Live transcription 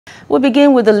We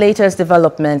begin with the latest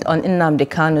development on Nnamdi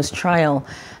Kanu's trial.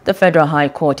 The Federal High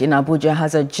Court in Abuja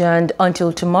has adjourned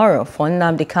until tomorrow for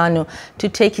Nnamdi Kanu to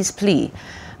take his plea.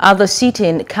 At the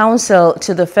sitting, counsel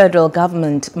to the federal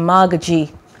government,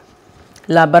 Magaji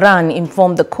Labaran,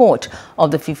 informed the court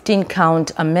of the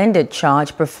 15-count amended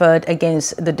charge preferred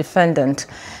against the defendant.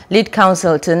 Lead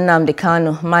counsel to Nnamdi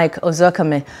Kanu, Mike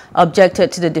Ozokame,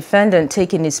 objected to the defendant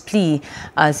taking his plea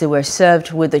as they were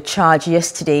served with the charge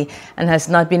yesterday and has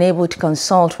not been able to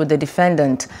consult with the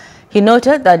defendant. He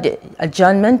noted that the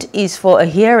adjournment is for a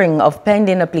hearing of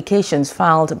pending applications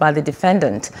filed by the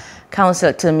defendant.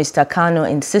 Counsel to Mr. Kanu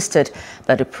insisted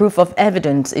that the proof of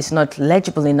evidence is not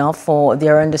legible enough for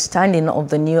their understanding of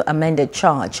the new amended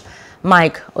charge.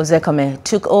 Mike Ozekome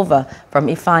took over from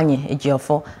Ifeanyi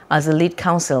Ejiofor as the lead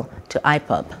counsel to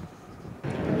IPOB.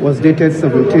 Was dated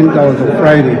 17th, that was a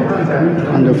Friday,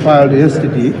 and filed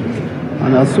yesterday.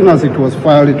 And as soon as it was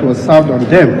filed, it was served on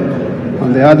them.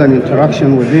 And they had an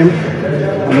interaction with him.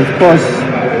 And of course,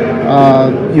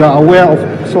 you are aware of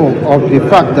the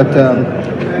fact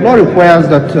that law requires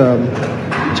that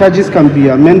charges can be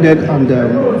amended and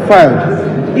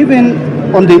filed, even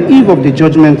on the eve of the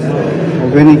judgment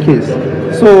of any case.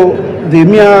 So the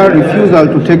mere refusal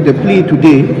to take the plea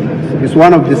today is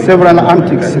one of the several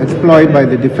antics exploited by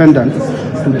the defendant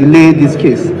to delay this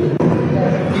case.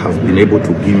 Have been able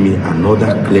to give me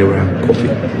another clearer copy,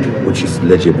 which is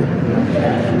legible.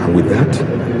 And with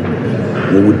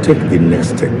that, we will take the next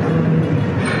step.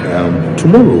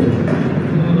 Tomorrow,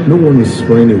 no one is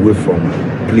running away from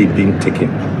plea being taken.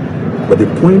 But the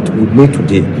point we made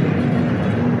today,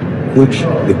 which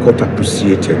the court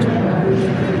appreciated,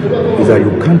 is that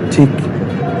you can't take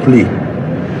plea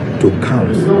to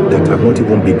counts that have not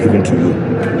even been given to you.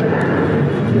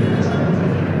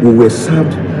 We were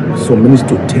served some minutes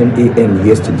to 10 a.m.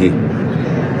 yesterday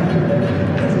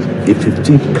a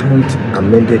 15-count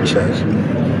amended charge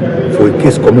for a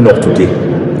case coming up today,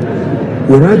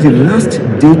 whereas the last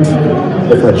date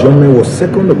of adjournment was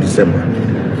 2nd of December.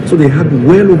 So they had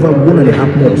well over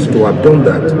 1.5 months to have done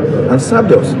that and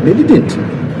served us. They didn't.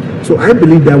 So I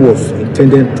believe that was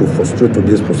intended to frustrate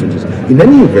today's proceedings. In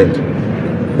any event,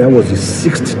 that was the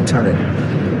 6th time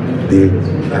they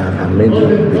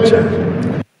amended the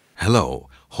charge. Hello.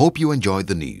 Hope you enjoyed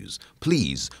the news.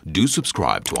 Please do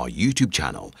subscribe to our YouTube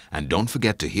channel and don't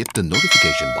forget to hit the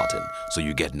notification button so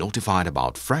you get notified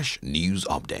about fresh news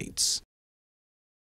updates.